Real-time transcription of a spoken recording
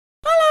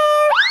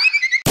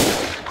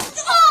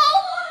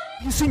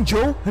you seen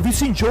Joe? Have you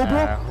seen Joe,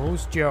 bro?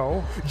 Who's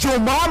Joe? Joe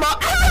Mama!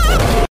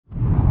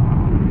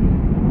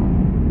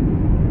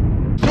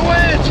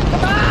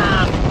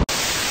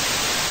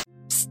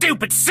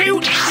 Stupid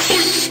suit!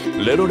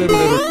 Little. Noob!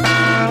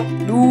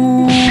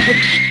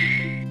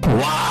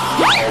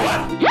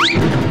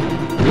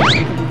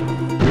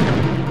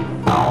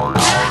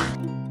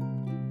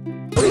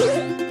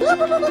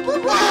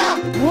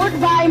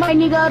 Goodbye, my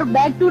nigger.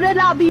 Back to the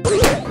lobby.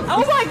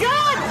 Oh my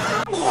god!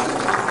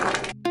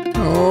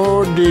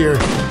 Oh dear.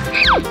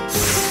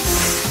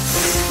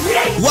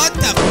 What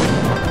the?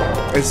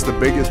 It's the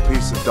biggest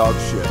piece of dog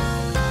shit.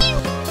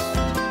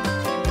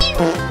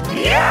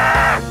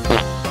 Yeah!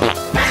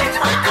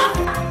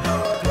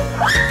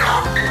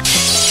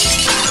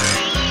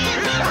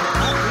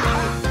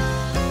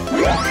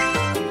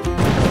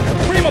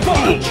 Prima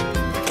punch!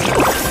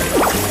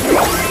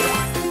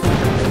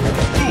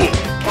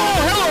 Oh,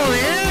 hello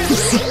there!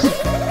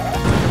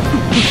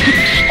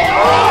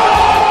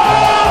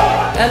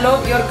 Hello,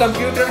 your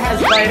computer has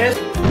virus.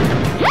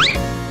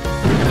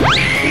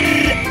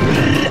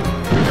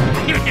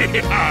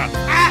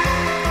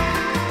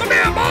 Come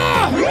here, boy!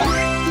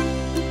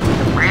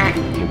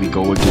 Here we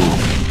go again.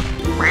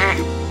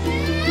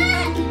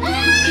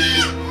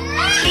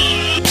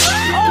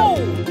 Oh!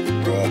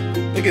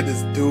 Look at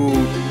this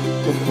dude.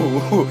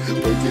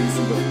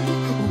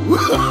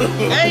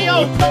 Hey, yo!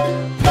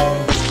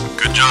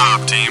 Good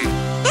job, team.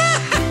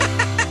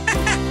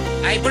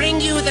 I bring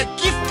you the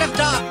gift of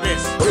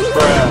darkness.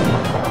 Bruh.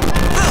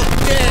 How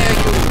dare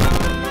you?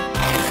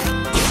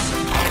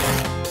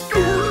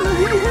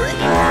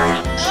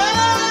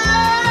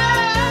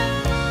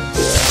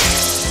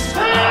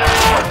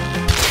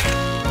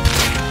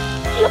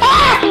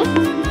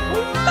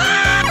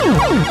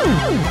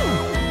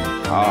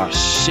 Oh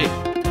shit.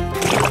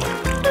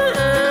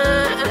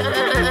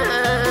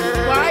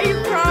 Why are you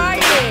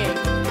crying?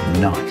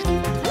 Nice.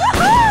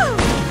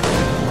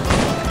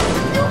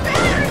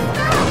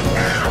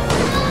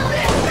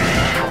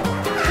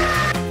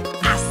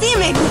 Así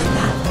me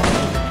gusta.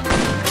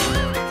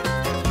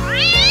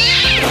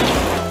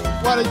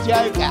 What a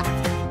joker.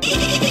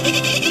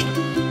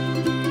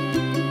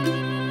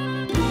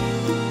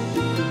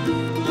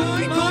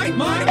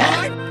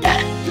 Mine.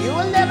 You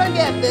will never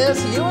get this.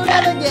 You will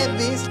never get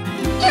this.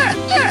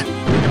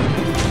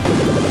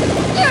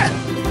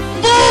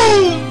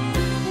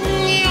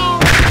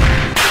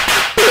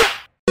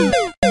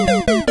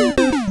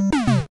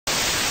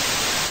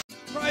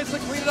 Tries to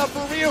clean it up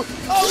for Ryu.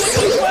 Oh, look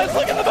at the West.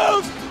 Look at the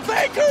moves.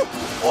 Thank you.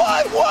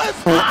 What was?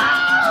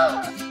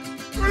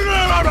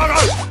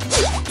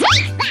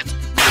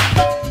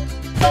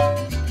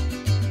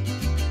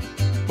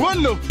 What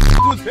the f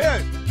was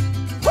that?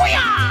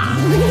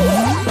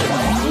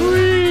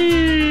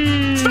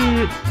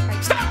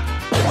 Stop!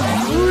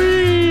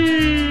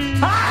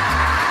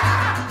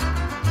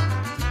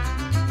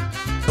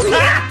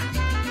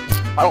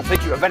 I don't think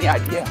you have any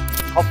idea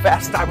how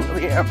fast I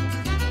really am.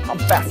 I'm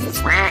fast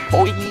as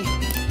boy.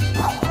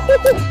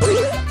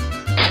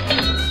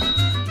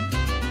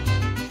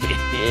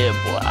 Yeah,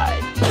 boy.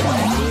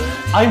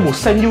 I will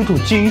send you to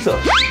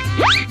Jesus.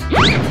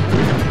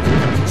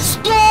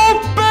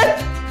 Stupid!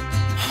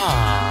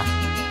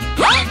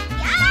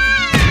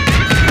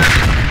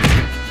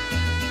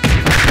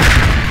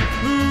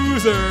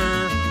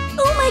 Loser!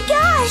 Oh my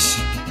gosh!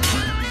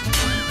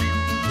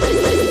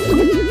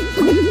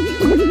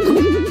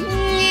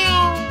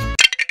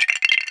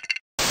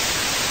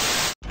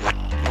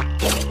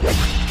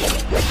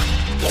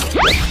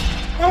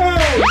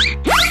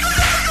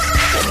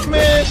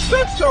 Man,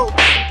 shut your.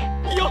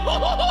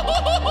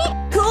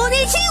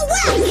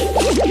 Konnichiwa!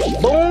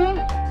 Boom,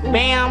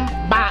 bam,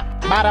 bop,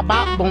 bada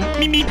bop, boom,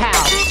 me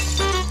pow.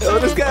 Yo,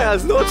 this guy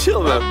has no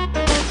chill, man.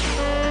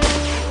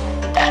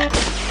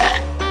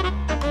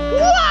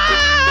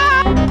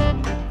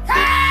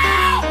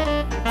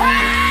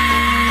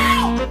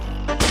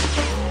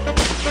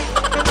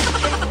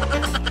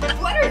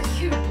 What are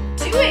you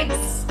doing,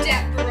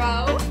 step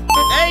bro?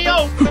 Hey,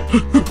 yo!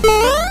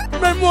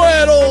 Me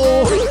muero!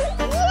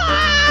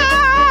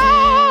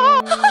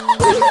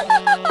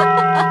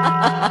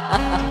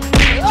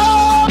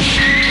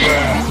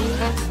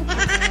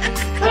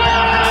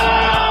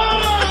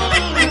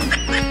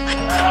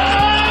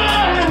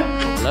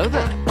 Hello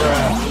there.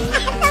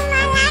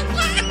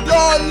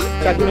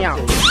 Check me out.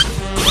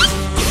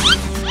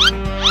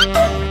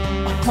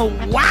 Oh,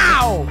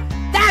 wow!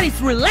 That is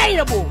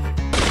relatable!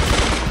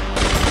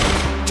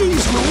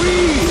 Jeez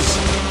Louise!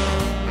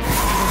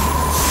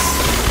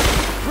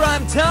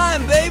 Prime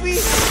time, baby!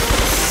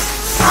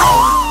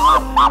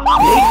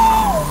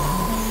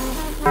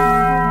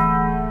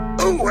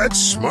 Oh, that's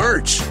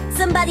smart.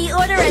 Somebody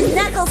order a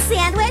knuckle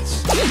sandwich?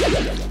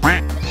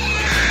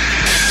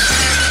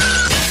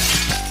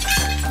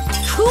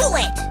 Cool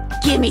it!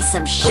 Give me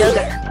some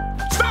sugar.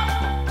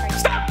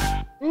 Stop!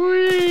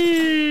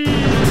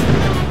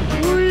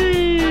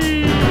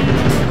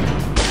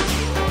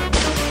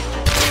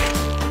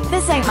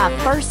 This ain't my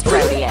first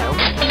rodeo.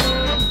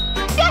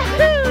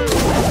 Yahoo!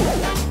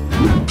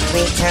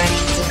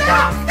 Returning to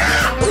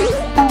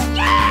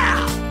darkness.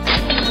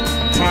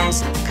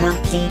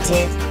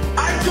 seated.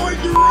 I'm going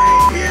to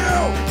rape you!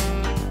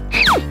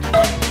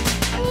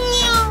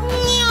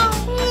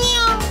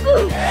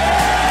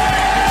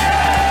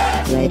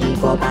 Ready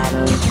for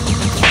battle.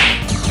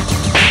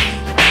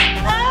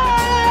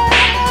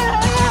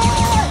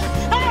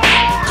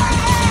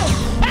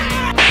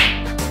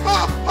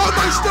 How am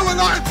I still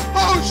alive?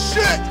 Oh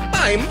shit!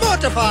 I'm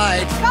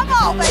mortified! Come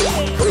on,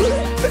 baby.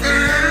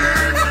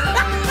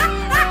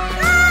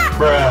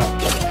 Bruh.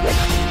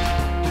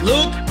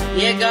 Look,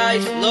 yeah,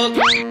 guys, look.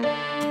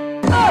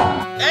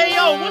 Hey,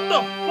 yo, what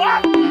the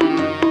fuck?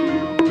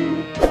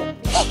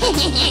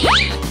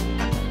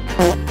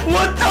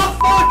 What the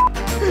fuck?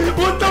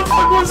 What the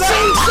fuck was that?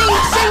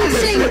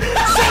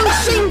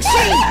 Sing!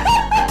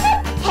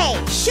 Hey,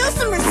 show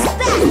some respect!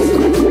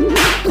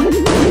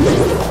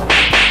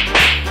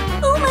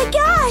 Oh my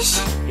gosh!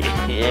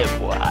 Yeah,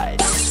 boy.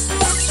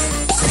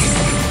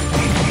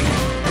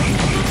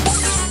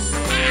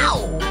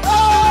 Ow!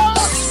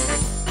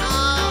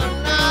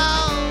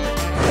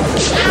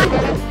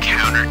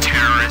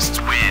 Counter-terrorists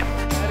win. I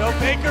know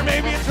Baker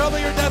may be in trouble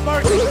here,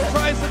 Denmark.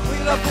 Tries to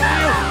clean it up for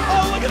you.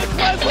 Oh, look at the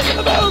quest, look at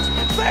the moves.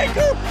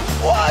 Baker,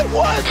 what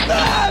was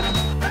that?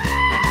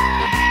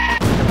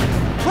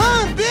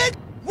 Run, bitch!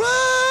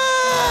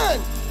 Run!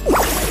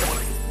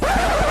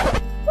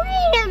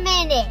 Wait a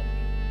minute!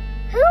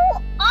 Who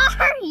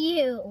are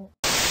you?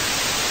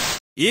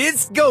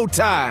 It's go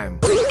time!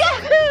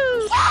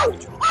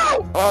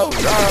 Oh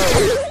no!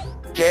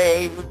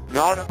 Game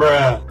not a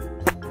Bruh.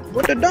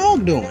 What the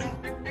dog doing?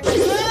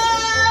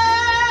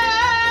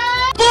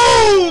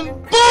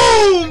 Boom!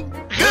 Boom!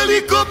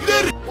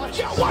 Helicopter!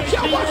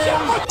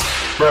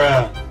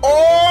 Bruh.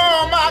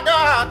 Oh my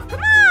god!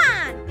 Come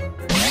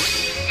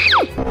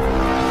on!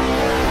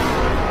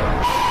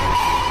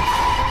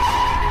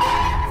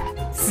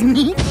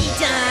 Sneaky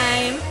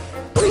time!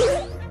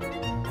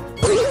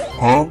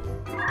 Huh?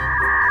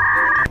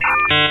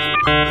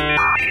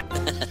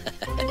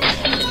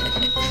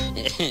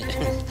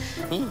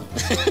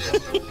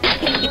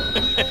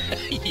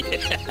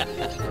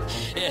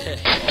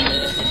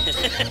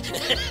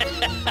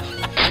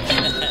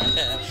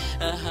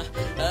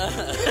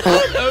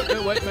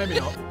 No, wait, maybe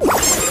not.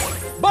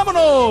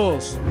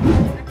 Vamonos!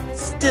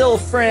 Still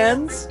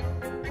friends?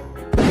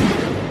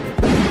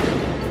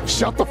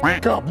 Shut the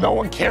fuck up. No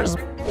one cares.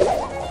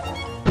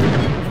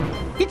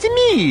 It's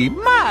me,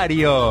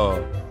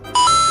 Mario!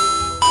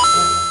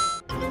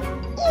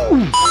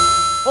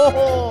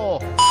 Oh!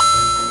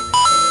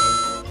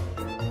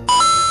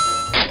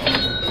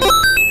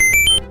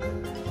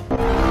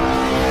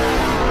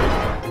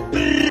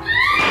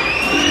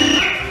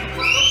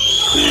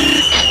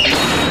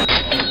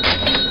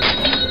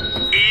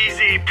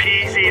 Easy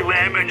peasy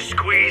lemon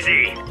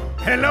squeezy.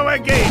 Hello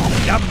again,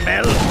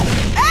 dumbbell.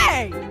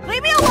 Hey,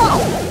 leave me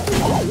alone.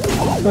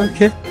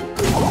 Okay.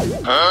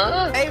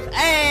 Huh?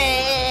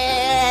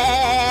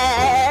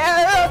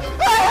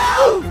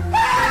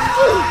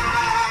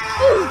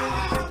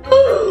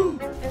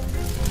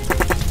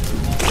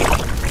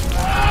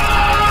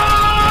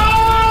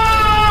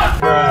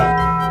 Bruh.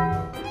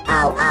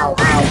 Ow, ow,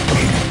 ow.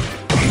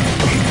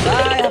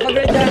 Bye, have a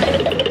great day.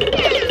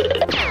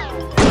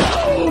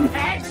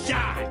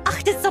 Ugh,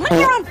 did someone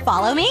here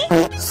unfollow me?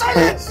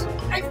 Silence!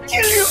 I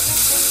kill you!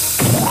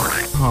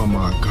 Oh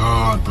my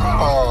god,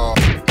 bro.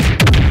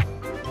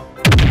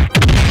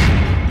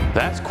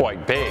 That's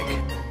quite big.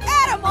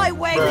 Out of my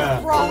way,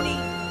 Bruh. brony.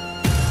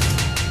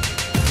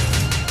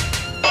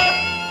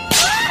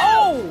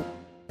 Oh!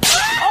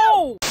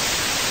 Oh!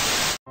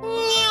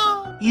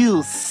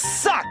 You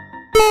suck!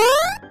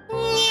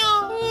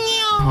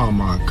 Oh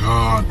my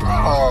god, bro.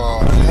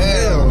 Oh,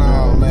 hell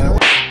no, man.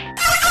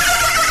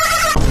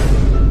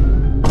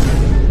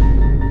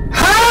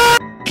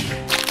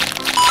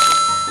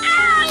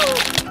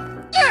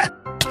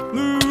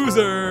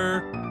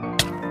 Loser!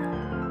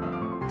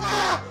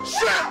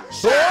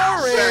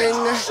 Boring!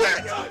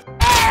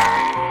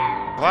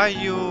 Why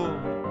you?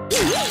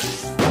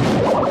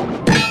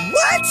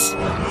 What?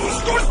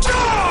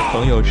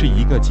 朋友是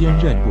一个坚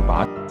韧不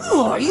拔。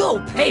 Oh,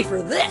 you'll pay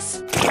for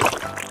this!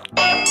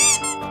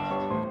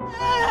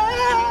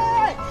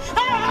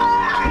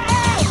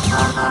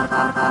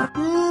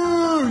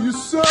 You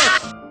suck!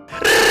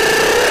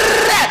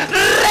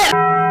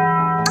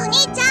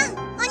 Oni-chan!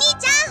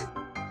 Oni-chan!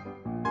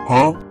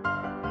 Huh?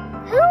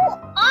 Who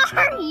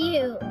are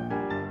you?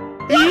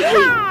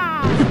 Bruh.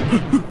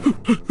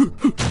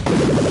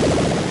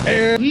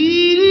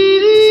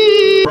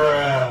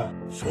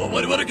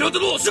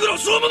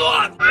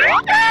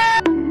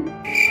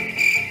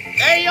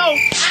 Hey, yo!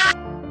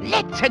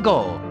 Let's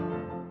go.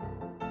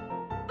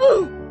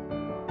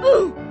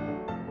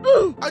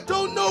 I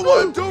don't know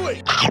what I'm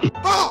doing!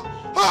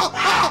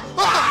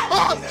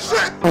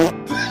 Shit!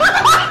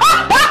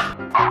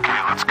 Okay,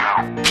 let's go.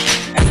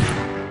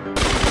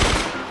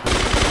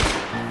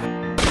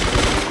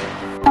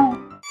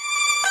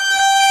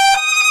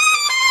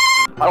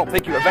 I don't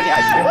think you have any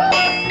idea.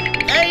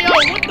 Hey, yo,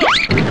 what the?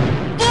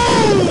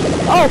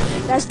 Oh,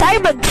 there's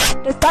diamonds.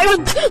 There's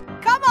diamonds.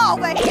 Come on,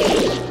 baby.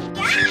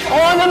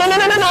 Oh, no,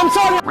 I'm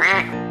sorry.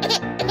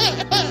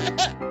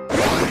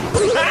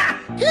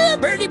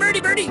 Birdie,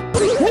 birdie, birdie!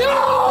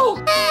 No!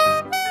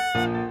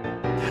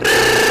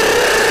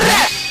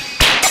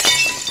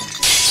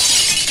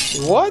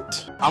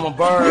 What? I'm a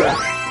bird.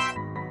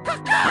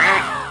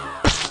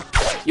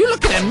 You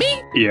looking at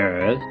me?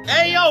 Yes.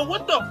 Hey, yo,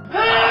 what the?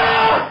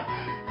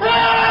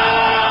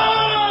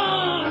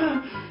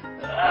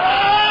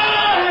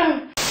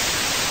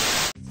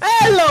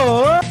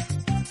 Hello!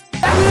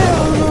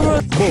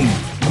 Boom,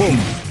 boom,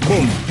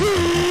 boom.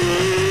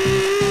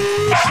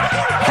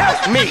 Help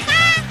me!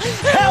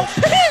 Help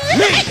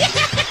me!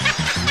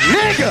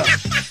 Nigga!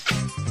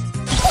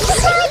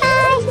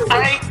 I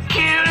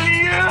kill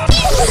you!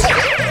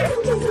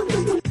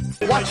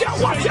 Watch out,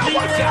 watch out,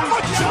 watch out,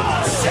 watch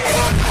out! Say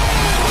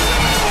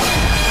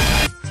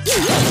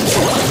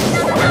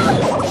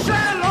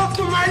hello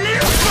to my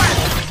little friend!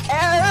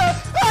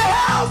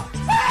 Help!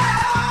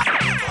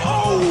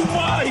 Oh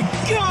my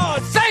God!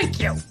 Thank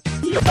you!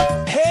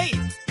 Hey!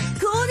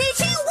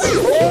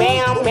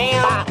 Bam,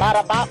 bam,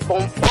 bada, bop,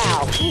 boom,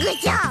 pow. Good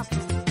job.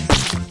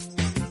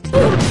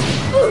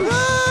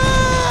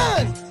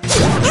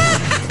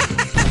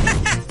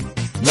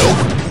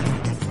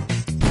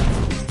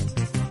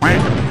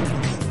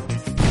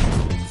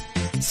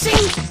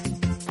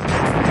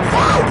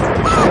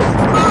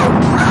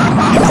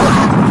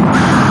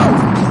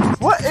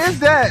 What is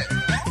that?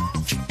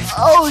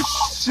 Oh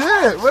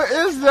shit, what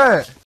is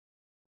that?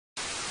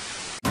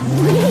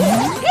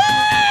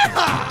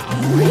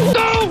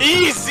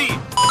 Easy!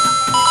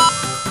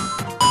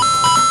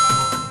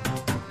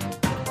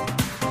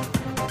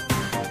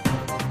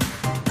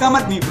 Come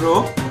at me,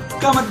 bro.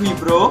 Come at me,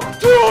 bro.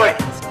 Do it!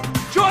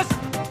 Just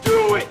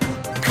do it!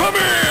 Come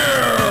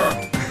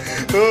here!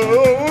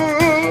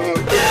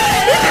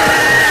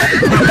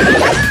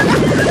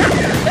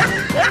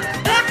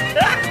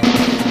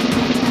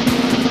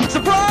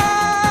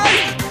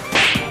 Surprise!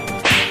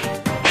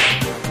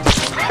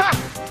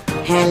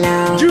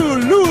 Hello. You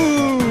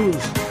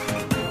lose!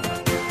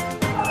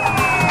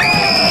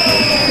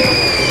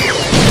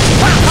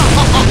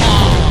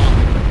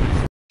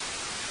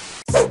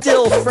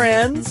 Still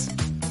friends?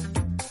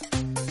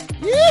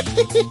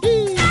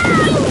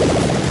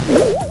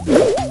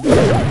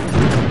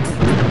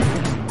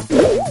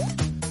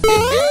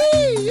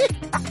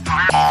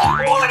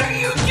 What are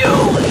you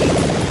doing?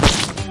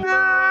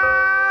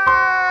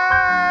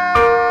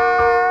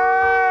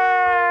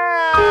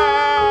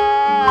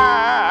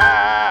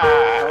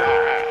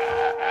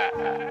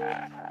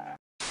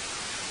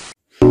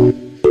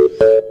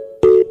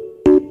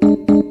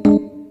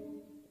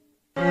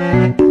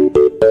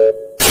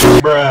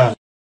 Bruh.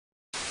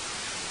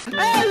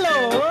 Hello!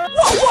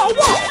 Whoa, whoa,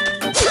 whoa!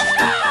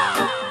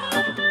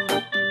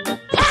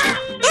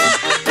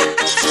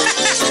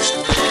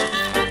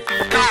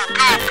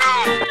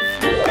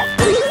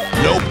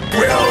 Nope.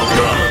 Well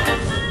done!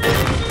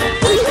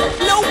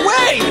 No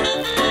way!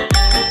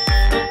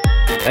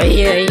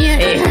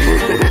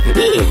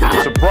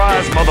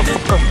 Surprise,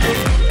 motherfucker!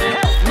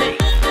 Help me!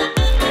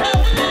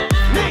 Help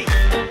me!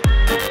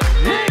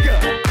 Nigga!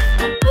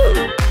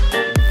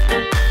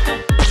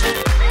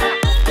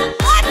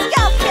 Let's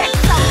go pick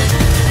some.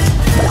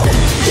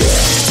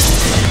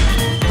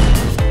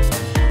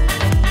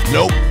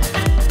 Nope.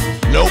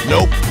 Nope,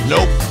 nope,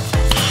 nope.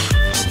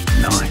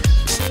 Nice.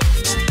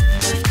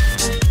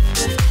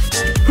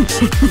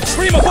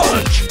 Prima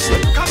punch!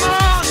 Come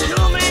on,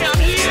 kill me, I'm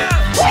here!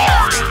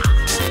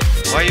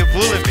 Why you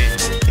bullying me?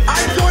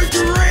 I'm going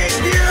to raid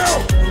you!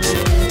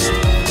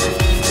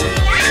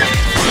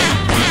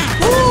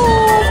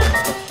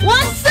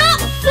 What's up,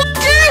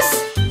 fuckers?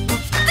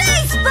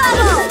 Face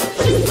bubble!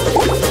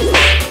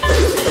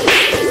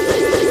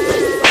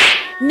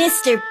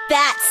 Mr.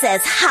 Bat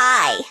says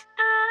hi.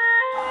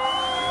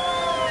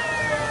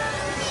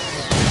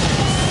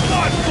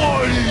 Not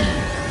funny!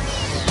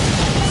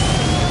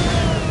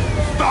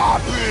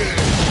 Stop it!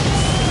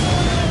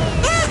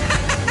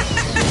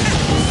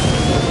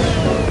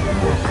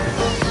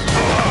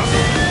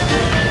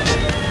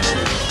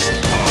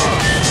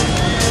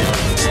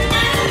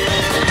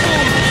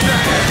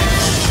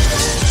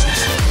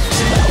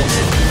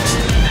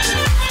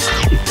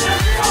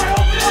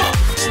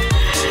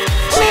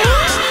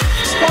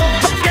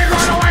 Get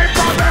run away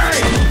from me!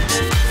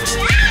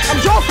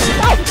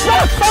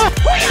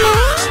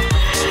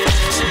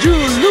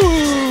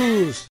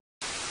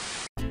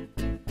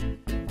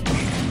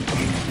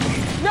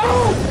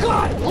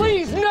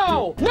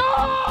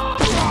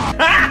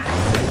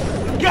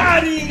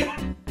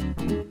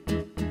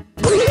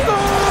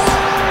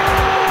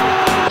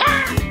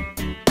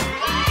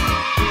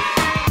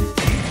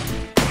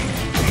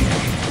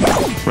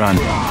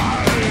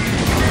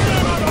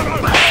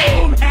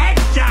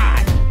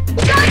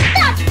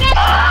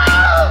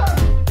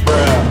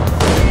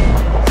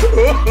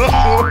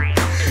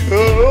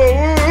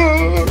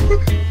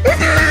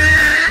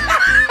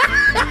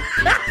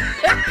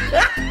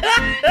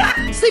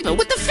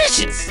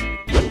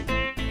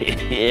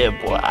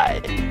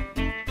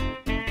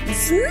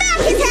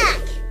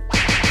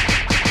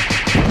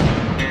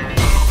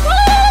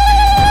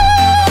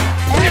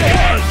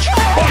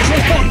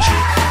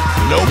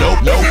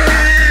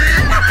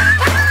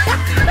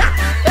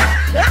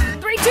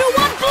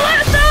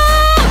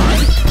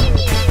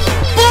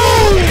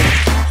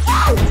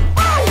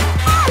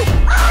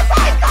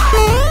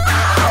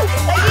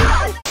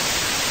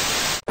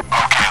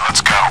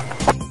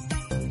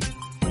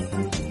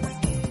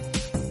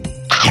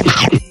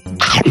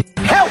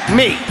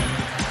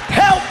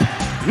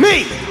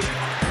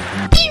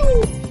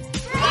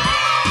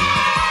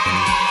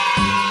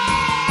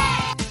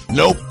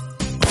 Nope.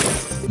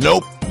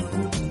 Nope.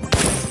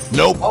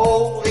 Nope.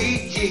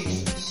 Holy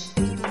Jesus.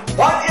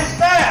 What is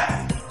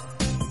that?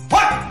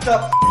 What the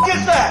f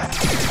is that?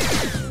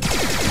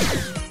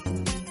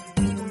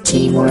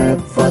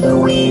 Teamwork for the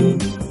win.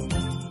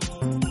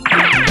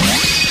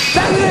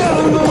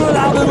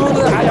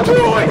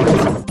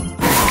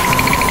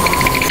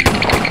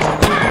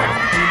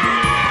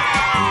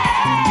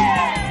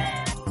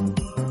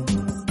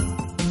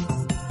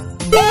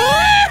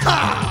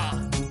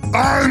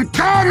 I'm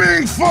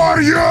coming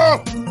for you!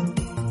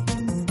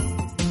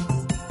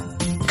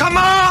 Come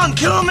on,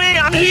 kill me!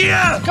 I'm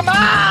here! Come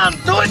on!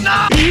 Do it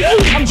now!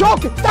 I'm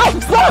joking! No!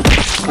 Stop!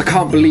 I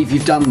can't believe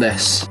you've done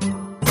this.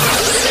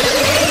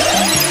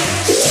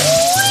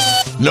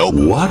 Nope.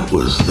 What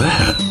was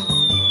that?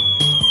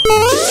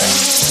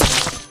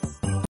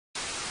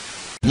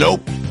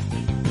 Nope.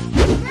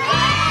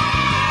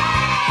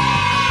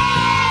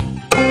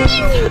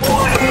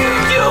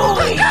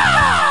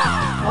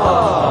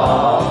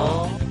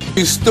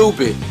 You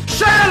stupid.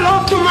 Say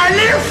hello to my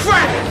little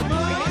friend!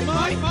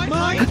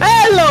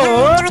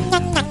 Hello!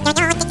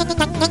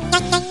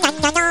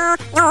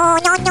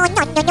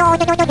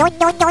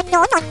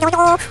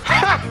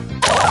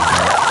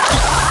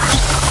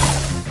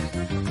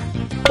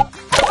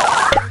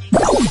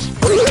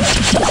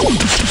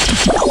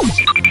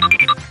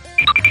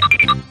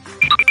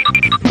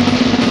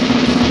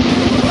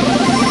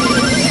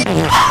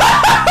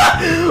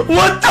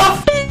 What the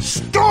f?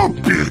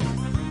 Stupid!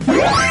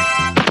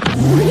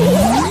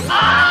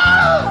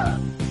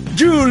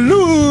 You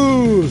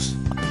lose!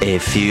 A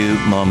few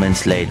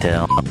moments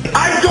later.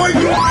 I'm going to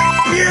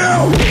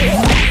you!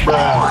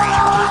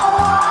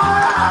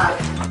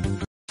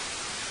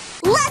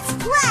 Let's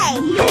play!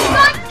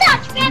 Don't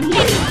touch me!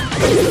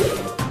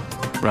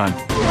 Run.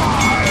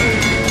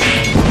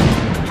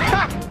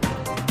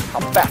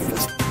 I'm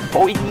fastest,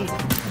 boy.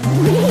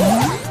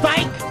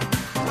 Spike!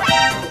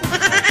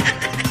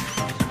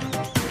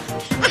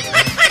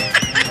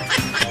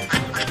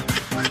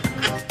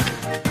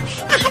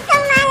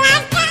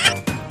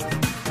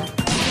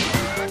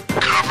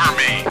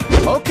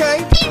 Okay.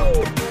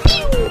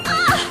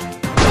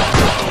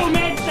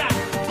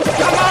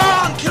 Come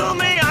on, kill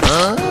me!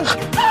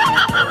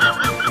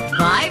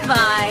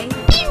 Bye-bye.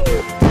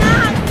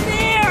 Not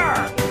there!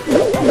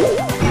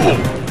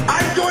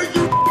 I'm going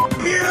to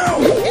you!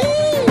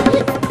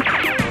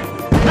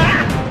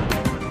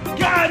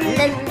 Got it!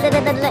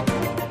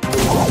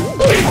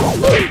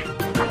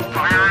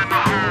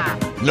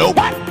 Nope.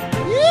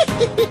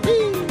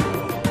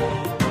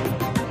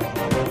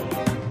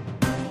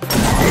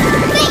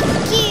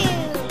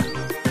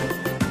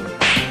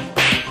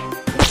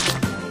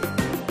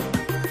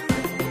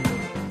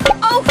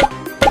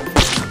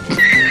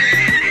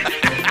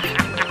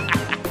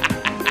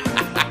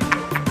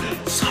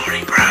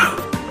 Sorry, bro.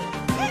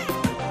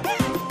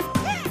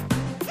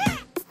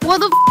 What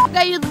the f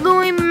are you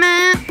doing,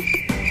 man?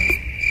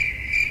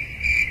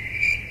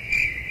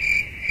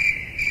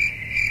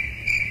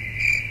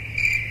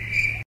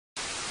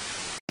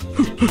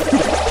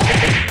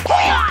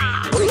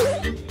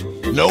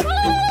 Nope.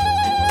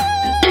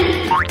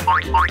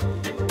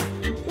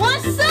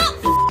 What's up,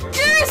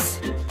 f***ers?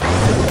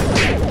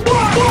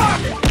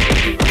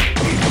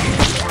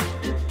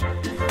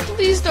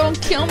 Please don't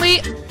kill me.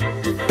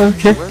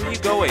 Okay. Where are you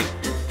going?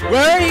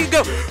 Where are you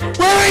going?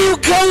 Where are you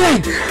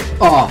going?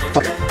 Oh,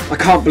 fuck. I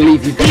can't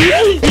believe you.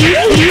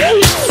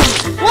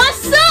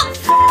 What's up,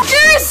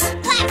 f***ers?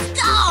 Let's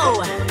go.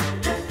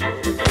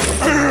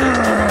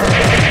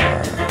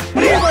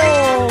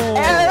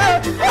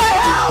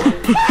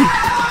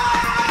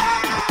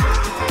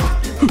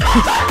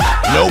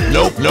 Nope,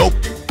 nope, nope.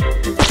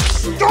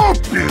 Stop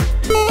it!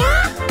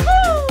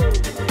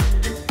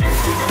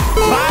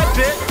 Bye,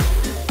 bitch.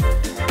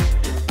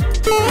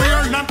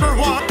 We're number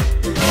one.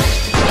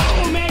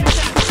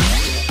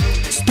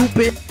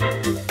 Stupid.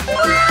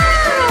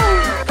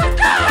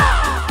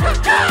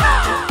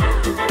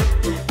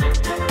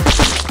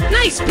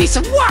 Nice piece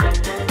of work!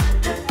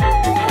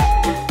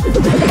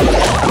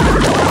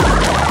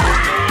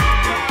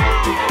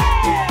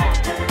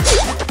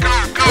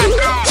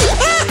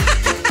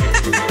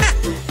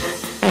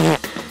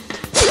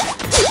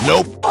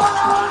 Nope.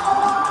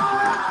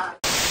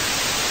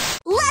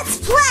 Let's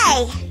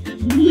play!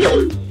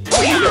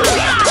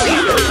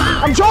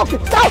 I'm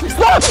joking! Stop!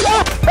 Stop!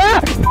 Stop!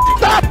 Stop!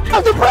 Stop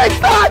the brake!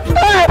 Stop!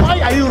 Why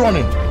are you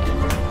running?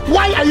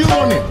 Why are you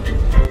running?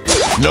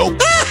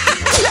 Nope.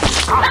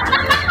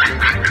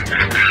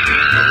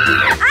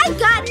 I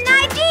got an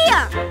idea!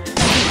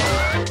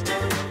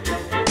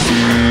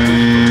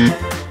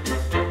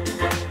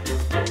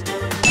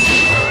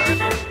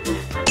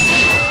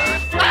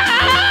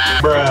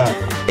 Bruh.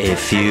 A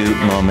few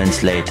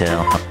moments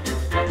later.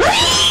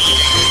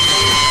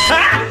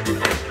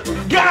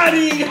 Got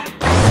him!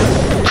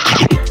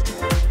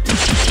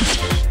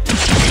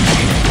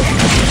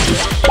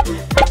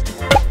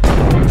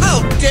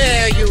 How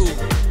dare you!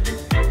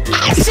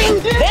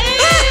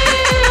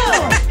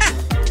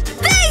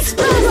 Base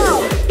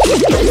bubble!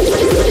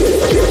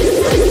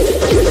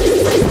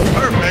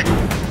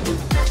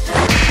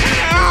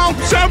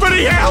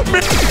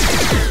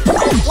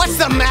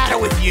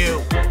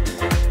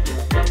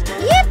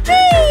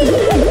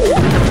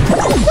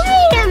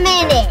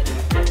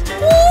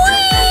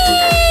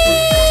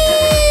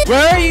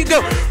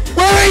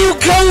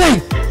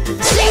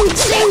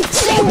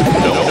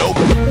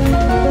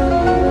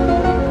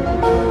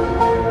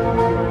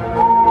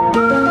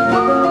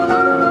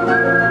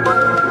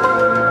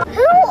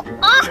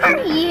 Are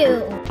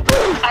you?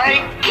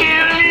 I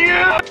kill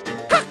you!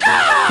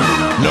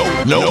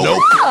 No.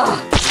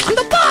 I'm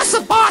the boss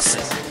of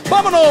bosses.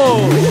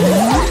 Vámonos!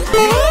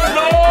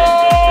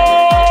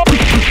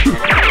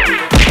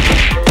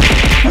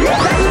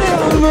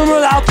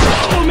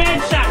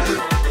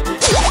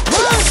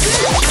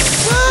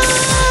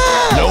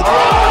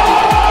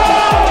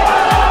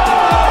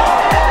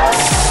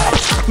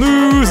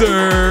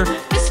 Loser!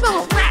 I smell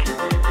a rat.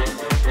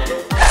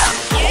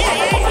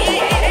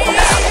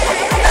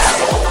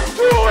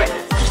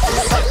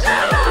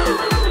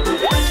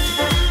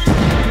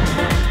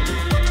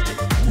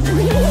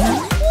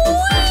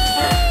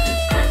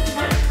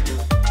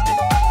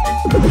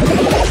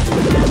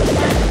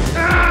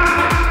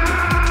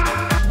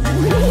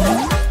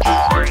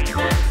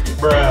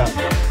 Bruh.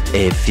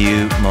 A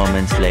few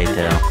moments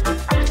later.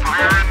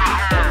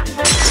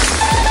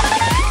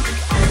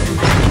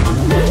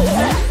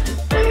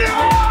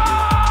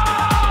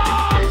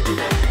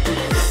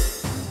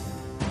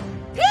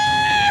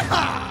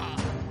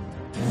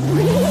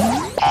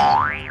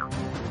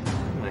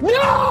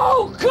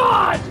 No!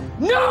 God!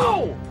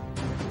 No!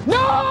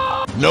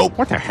 No! Nope.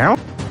 What the hell?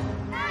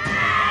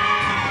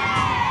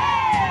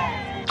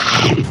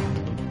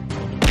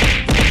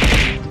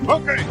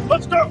 Okay,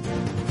 let's go.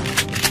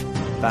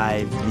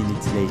 5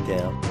 minutes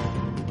later.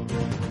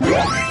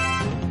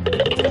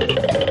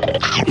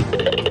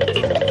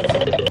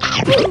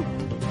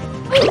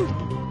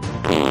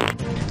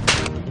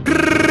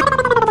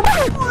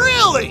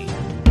 Really?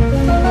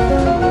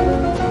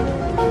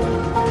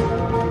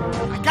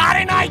 I got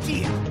an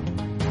idea.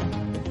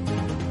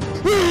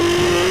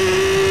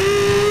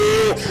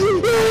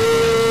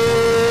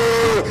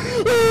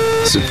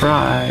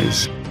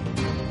 Surprise.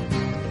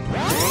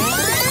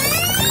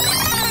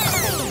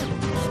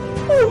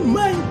 Oh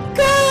my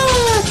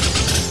God!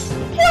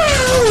 Wow!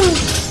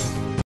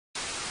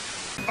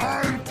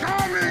 I'm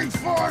coming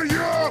for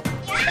you.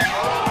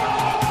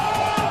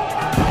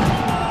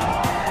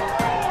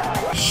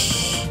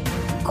 Shh.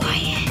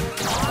 Quiet.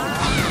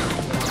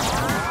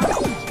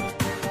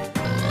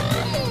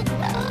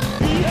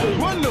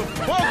 What the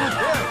fuck was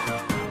that?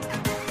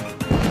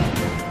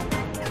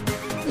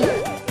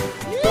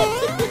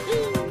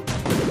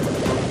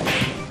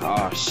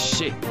 Oh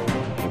shit.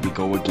 Here we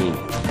go again.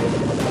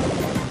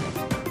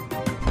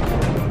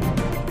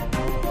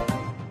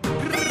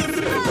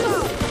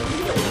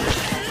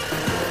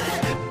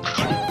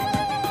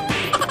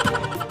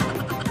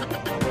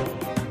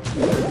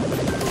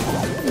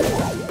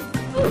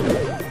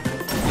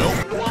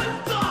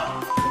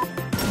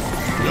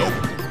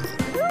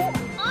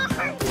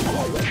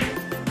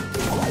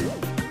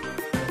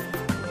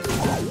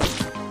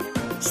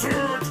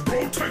 Surge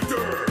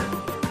Protector.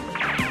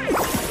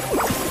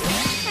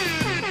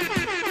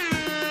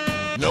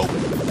 Nope.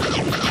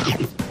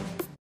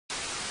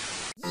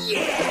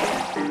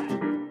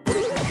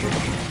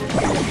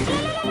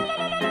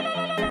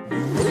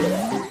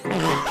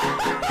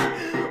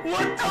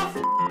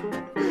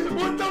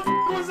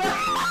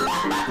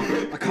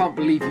 I can't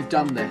believe you've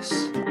done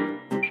this.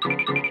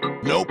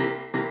 Nope.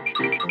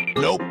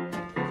 Nope.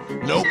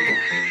 Nope.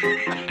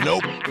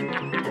 Nope.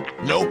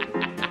 Nope.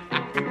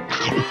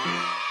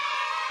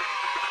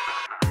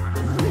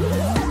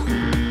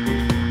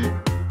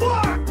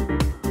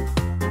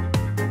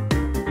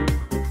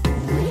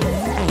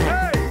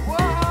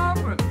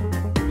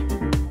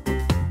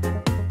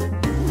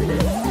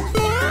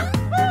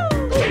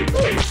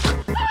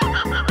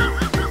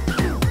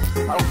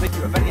 I don't think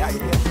you have any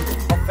idea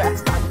how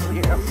fast I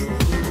really am.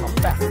 I'm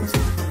fast as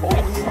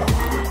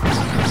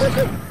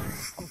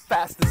I'm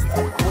fast as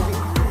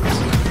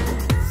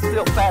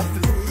still fast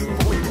as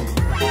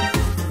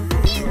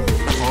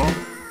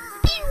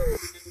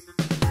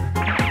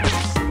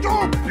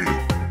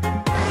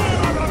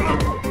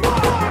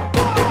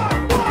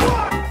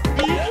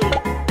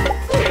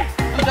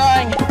I'm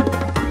dying.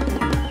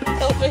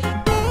 Help me.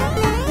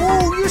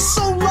 Oh, you're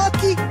so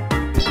lucky.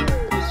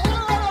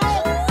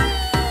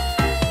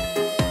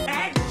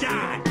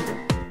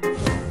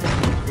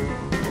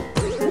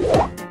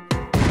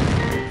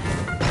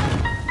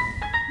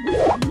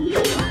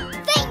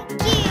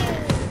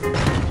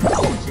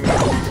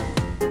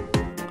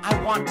 I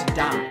want to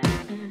die.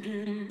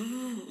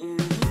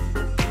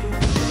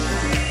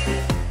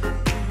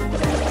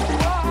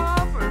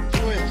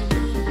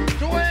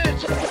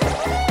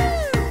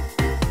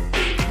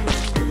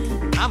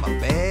 I'm a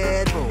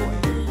bad boy.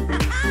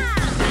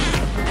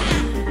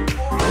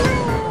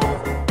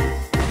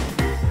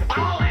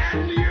 I'll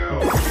end you.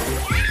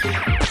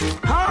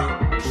 Huh?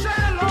 Say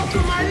hello to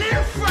my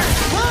little friend.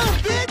 Whoa,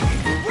 bitch.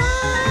 Whoa.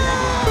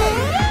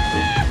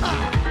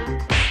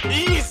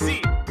 Easy.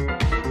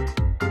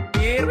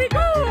 Here we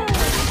go.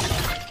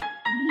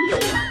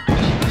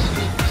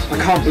 I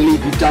can't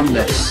believe you've done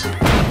this.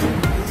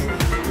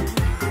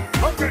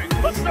 Okay,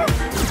 let's go.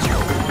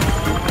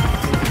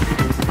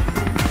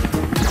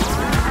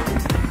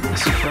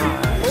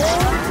 Surprise.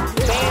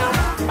 Bam,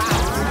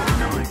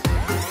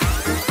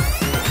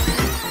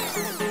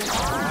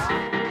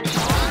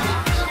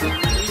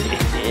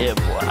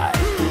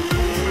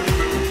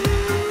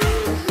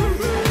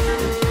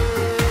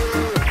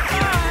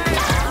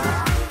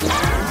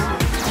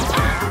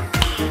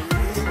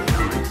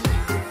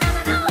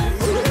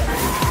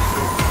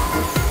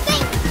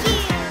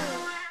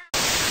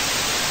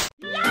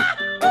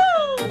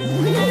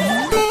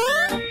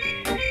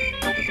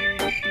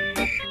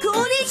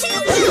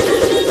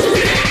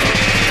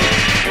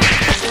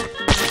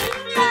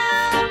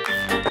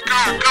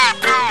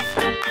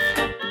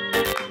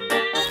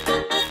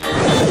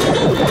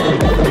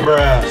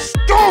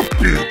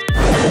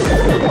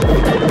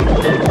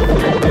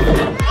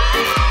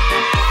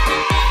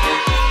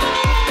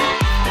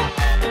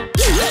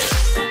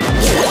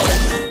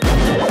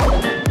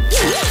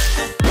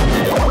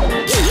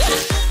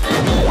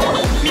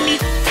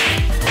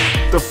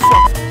 The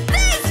fuck?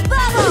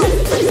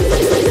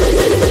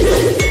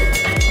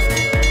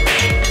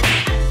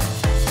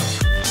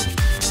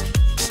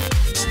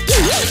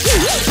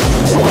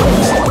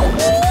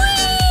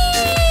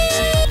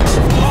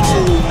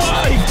 Oh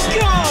my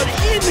god!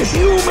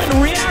 Inhuman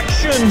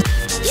reaction!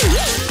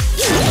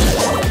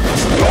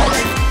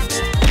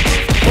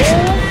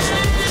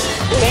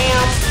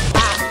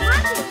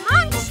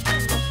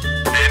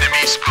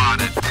 Enemy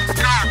spotted.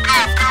 Go, go,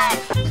 go!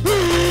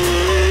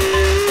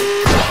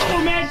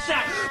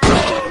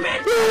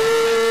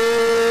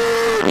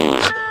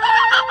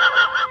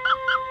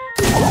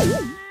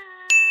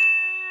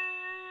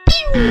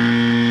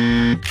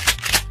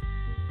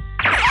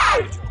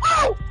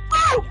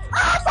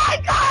 Oh my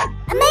god!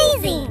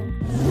 Amazing!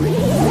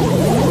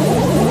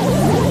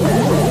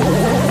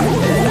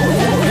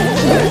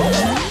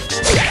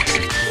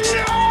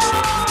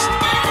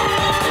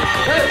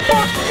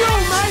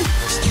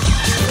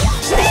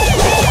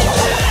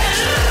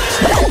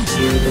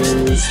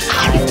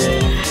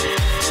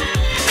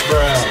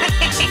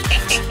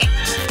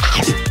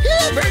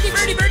 Birdie,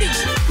 birdie, birdie.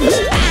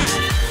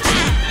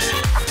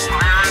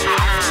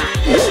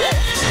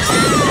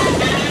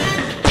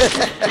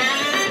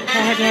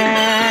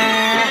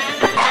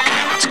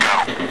 Let's go.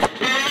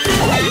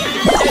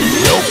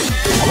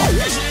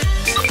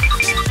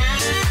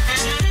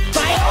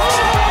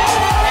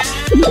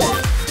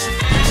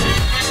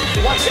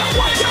 Watch out,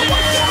 watch out,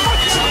 watch out,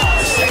 watch out!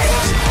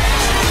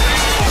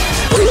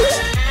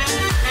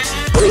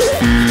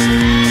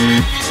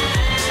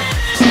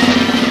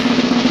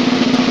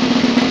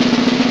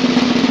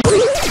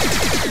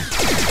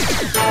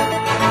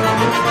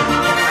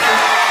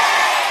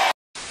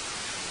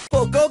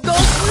 Go, go, go,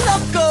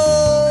 loco!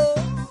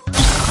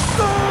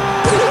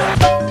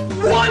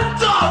 What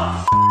the?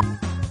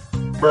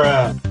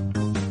 Bruh.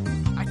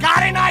 I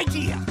got an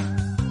idea.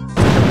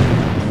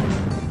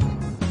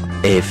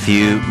 A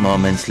few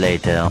moments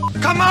later.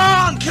 Come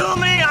on, kill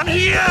me, I'm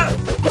here!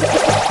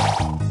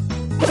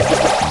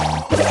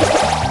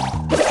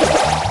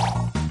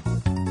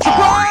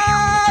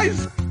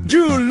 Surprise!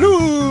 You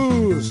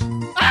lose!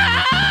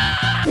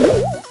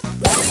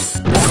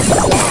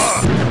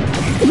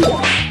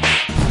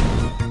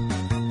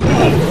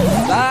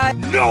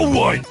 No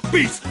one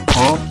beats...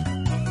 Huh?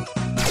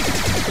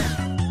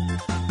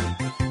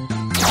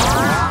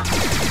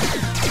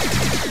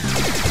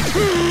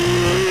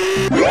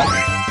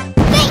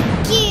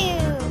 Thank you!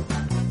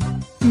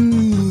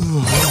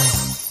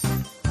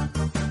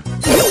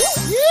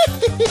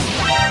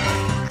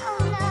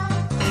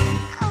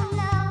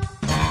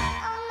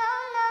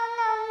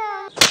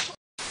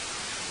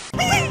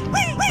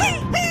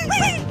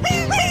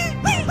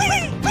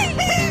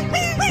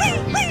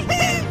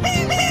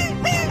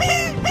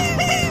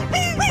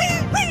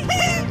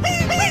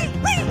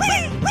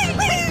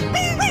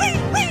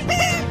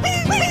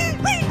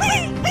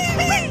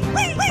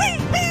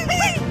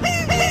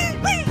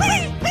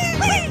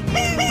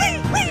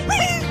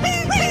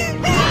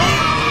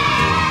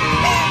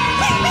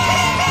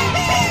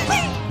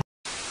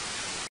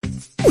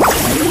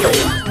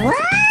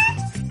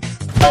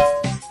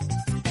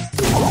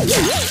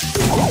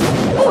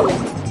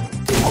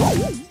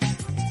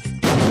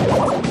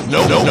 No,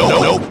 no, no, no,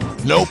 no,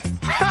 nope.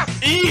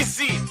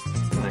 Easy!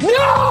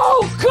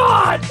 No!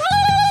 God!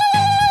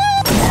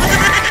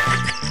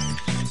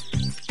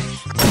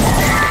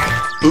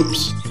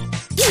 Oops.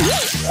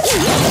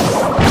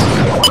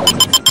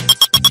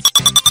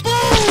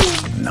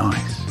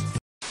 Nice.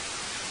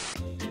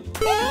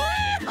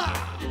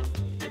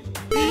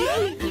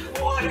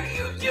 What are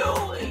you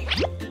doing?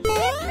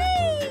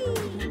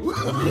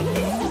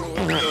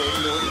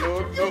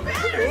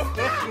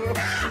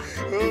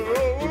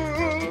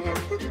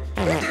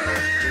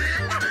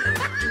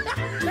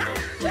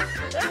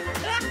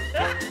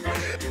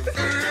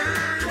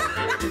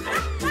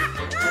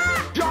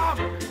 Jump!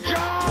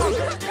 Jump!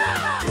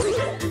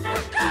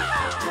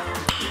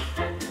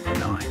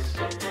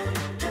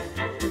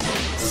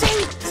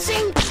 Sing,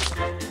 sing.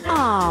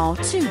 Oh,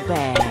 too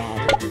bad.